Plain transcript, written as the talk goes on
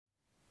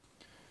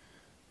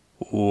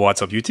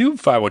What's up, YouTube?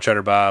 50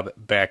 Cheddar Bob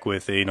back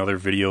with another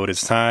video. It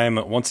is time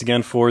once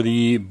again for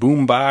the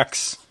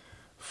Boombox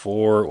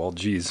for, well,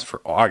 geez,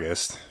 for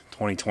August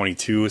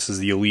 2022. This is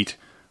the Elite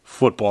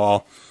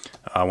Football.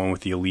 I went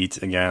with the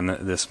Elite again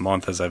this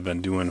month, as I've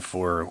been doing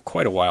for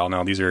quite a while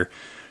now. These are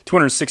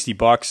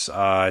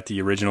 $260 at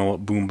the original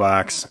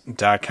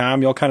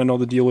boombox.com. Y'all kind of know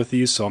the deal with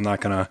these, so I'm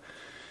not going to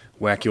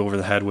whack you over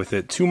the head with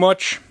it too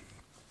much.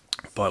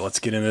 But let's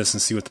get into this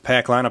and see what the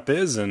pack lineup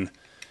is and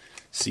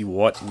see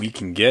what we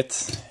can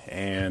get.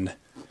 And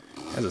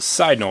as a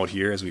side note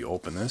here, as we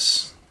open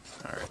this,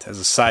 alright, as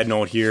a side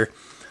note here,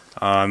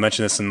 I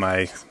mentioned this in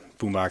my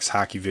Boombox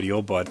hockey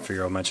video, but I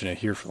figure I'll mention it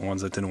here for the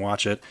ones that didn't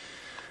watch it.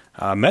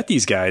 Met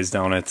these guys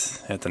down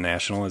at the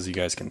National, as you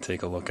guys can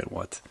take a look at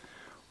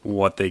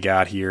what they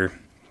got here.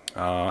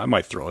 I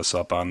might throw this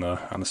up on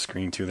the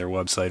screen too, their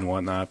website and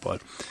whatnot,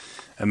 but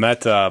I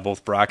met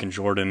both Brock and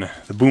Jordan,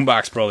 the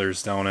Boombox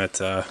brothers, down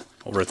at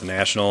over at the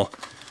National.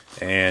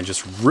 And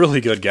just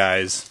really good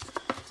guys,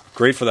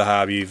 great for the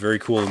hobby, very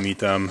cool to meet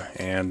them,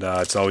 and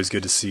it's always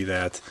good to see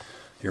that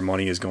your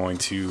money is going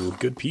to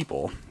good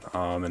people.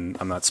 And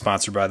I'm not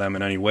sponsored by them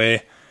in any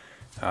way.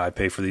 I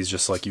pay for these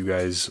just like you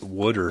guys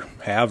would or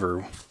have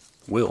or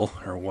will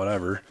or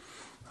whatever.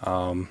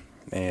 And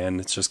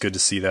it's just good to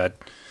see that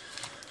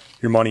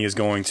your money is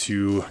going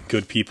to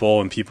good people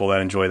and people that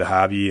enjoy the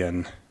hobby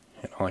and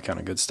all that kind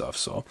of good stuff.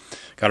 So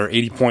got our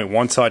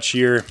 80.1 touch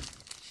here.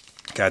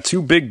 Got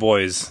two big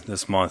boys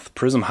this month,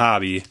 Prism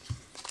Hobby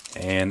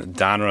and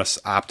Donruss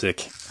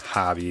Optic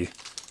Hobby.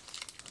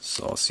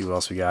 So let's see what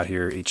else we got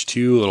here.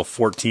 H2, little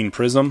 14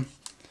 Prism.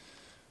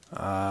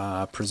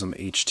 Prism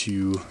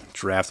H2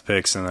 draft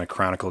picks and then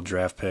Chronicle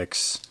draft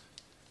picks.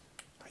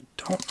 I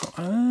don't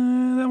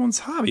know. That one's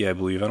Hobby, I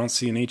believe. I don't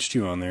see an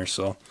H2 on there,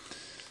 so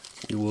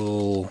we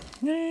will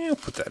I'll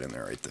put that in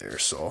there right there.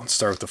 So let's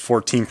start with the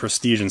 14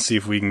 Prestige and see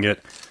if we can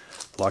get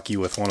lucky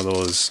with one of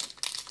those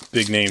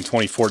big name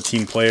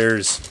 2014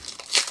 players.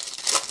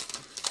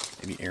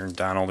 Maybe Aaron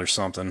Donald or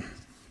something.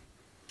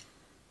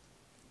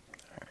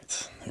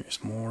 Alright,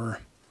 there's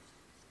more.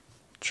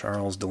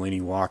 Charles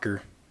Delaney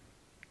Walker.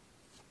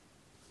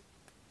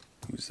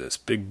 Who's this?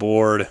 Big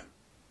board.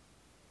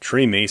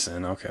 Trey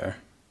Mason, okay.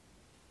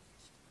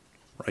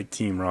 Right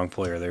team, wrong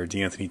player there.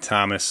 D'Anthony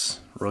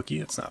Thomas, rookie,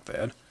 that's not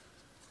bad.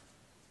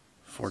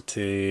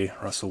 Forte,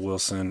 Russell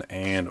Wilson,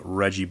 and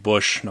Reggie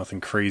Bush.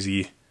 Nothing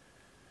crazy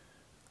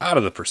out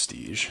of the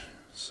Prestige.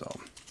 So,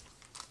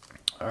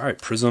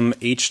 alright, Prism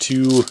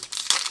H2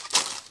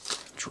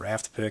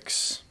 draft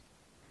picks.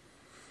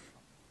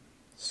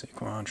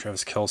 Saquon,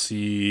 Travis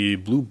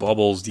Kelce, Blue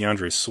Bubbles,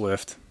 DeAndre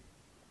Swift.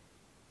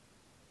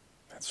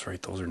 That's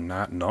right, those are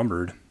not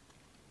numbered.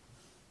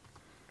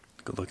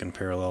 Good looking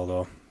parallel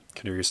though.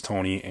 Kadarius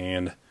Toney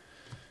and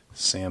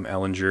Sam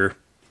Ellinger.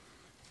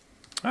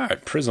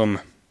 Alright, Prism.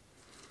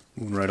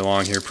 Moving right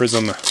along here.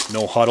 Prism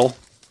No Huddle.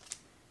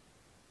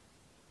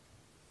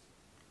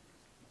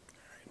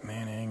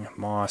 Manning,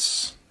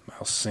 Moss,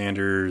 Miles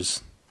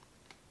Sanders,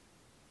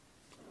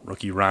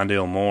 rookie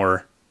Rondale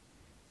Moore,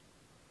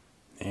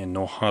 and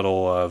No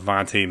Huddle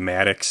Vontae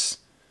Maddox.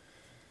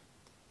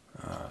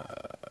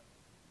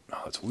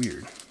 Oh, that's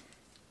weird.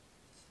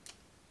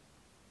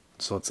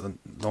 So it's a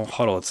No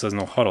Huddle. It says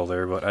No Huddle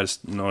there, but I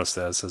just noticed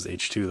that it says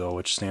H2 though,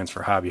 which stands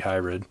for Hobby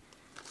Hybrid.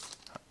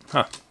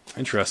 Huh,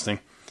 interesting.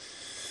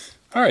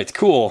 All right,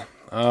 cool.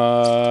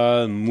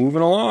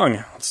 Moving along.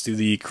 Let's do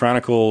the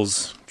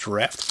Chronicles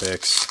draft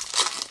picks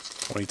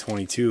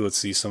 2022. Let's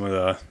see some of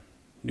the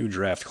new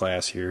draft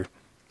class here.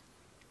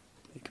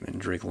 Come in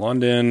Drake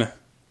London. Looks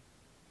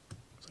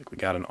like we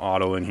got an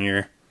auto in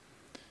here.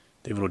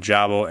 David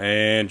Ojabo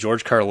and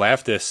George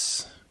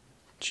Karlaftis,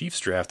 Chiefs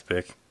draft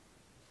pick.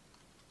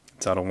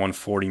 It's out of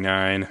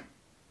 149.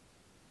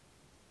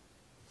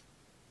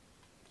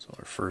 So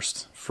our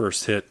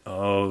first hit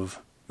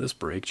of this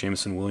break,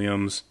 Jameson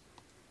Williams,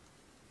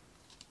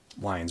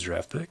 Lions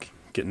draft pick.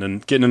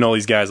 Getting to know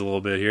these guys a little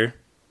bit here.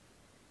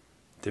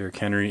 Derrick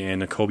Henry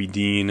and Nakobe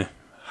Dean.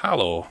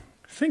 Hollow.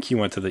 I think he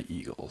went to the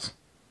Eagles.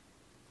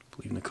 I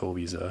believe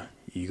Nakobe's a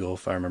Eagle,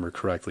 if I remember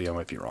correctly. I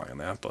might be wrong on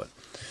that, but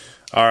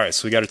alright,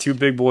 so we got our two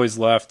big boys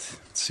left.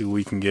 Let's see what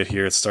we can get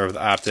here. Let's start with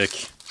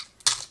Optic.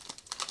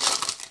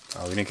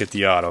 We didn't get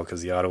the auto,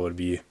 because the auto would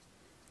be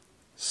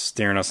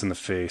staring us in the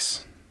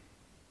face.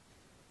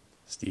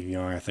 Steve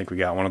Young, I think we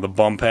got one of the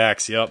bum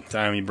packs. Yep,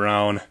 Tommy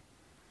Brown.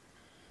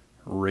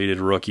 Rated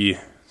rookie,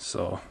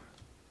 so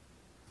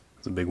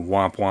it's a big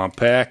womp womp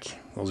pack.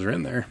 Those are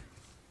in there.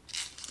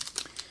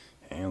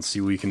 And let's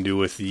see what we can do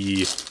with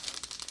the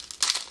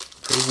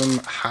Prism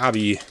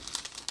Hobby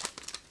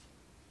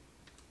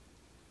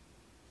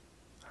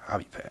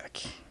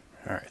pack.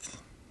 Alright,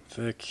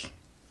 Vic,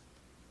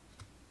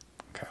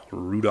 Kyle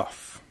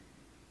Rudolph,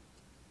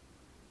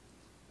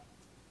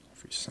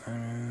 Jeffrey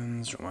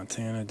Simons, Joe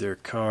Montana,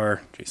 Derek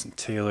Carr, Jason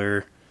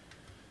Taylor.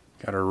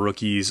 Got our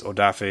rookies,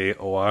 Odafe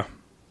Owa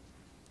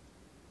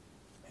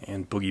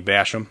and Boogie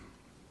Basham.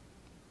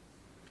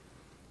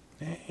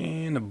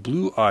 And a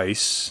Blue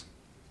Ice.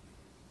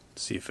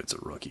 Let's see if it's a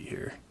rookie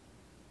here.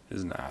 It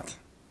is not.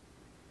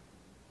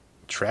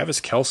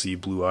 Travis Kelce,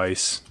 Blue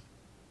Ice.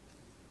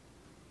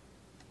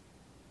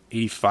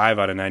 85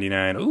 out of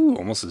 99. Ooh,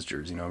 almost his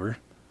jersey number.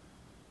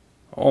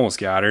 Almost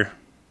got her.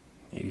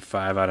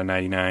 85 out of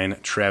 99.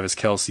 Travis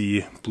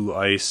Kelce, Blue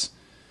Ice.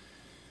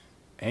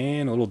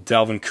 And a little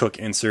Dalvin Cook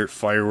insert.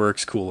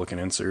 Fireworks. Cool looking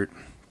insert.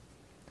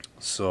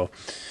 So,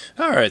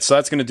 alright, so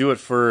that's going to do it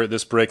for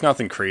this break.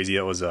 Nothing crazy.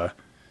 It was not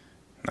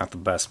the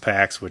best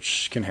packs,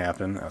 which can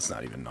happen. That's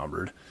not even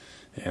numbered.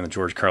 And the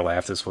George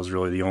Karlaftis was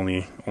really the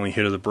only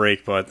hit of the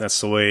break, but that's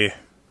the way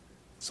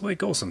it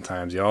goes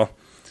sometimes, y'all.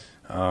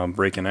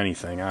 Breaking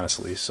anything,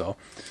 honestly. So,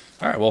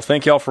 alright, well,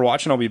 thank y'all for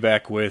watching. I'll be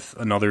back with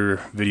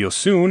another video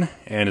soon.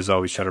 And as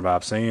always, Cheddar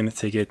Bob saying,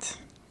 take it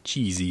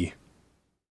cheesy.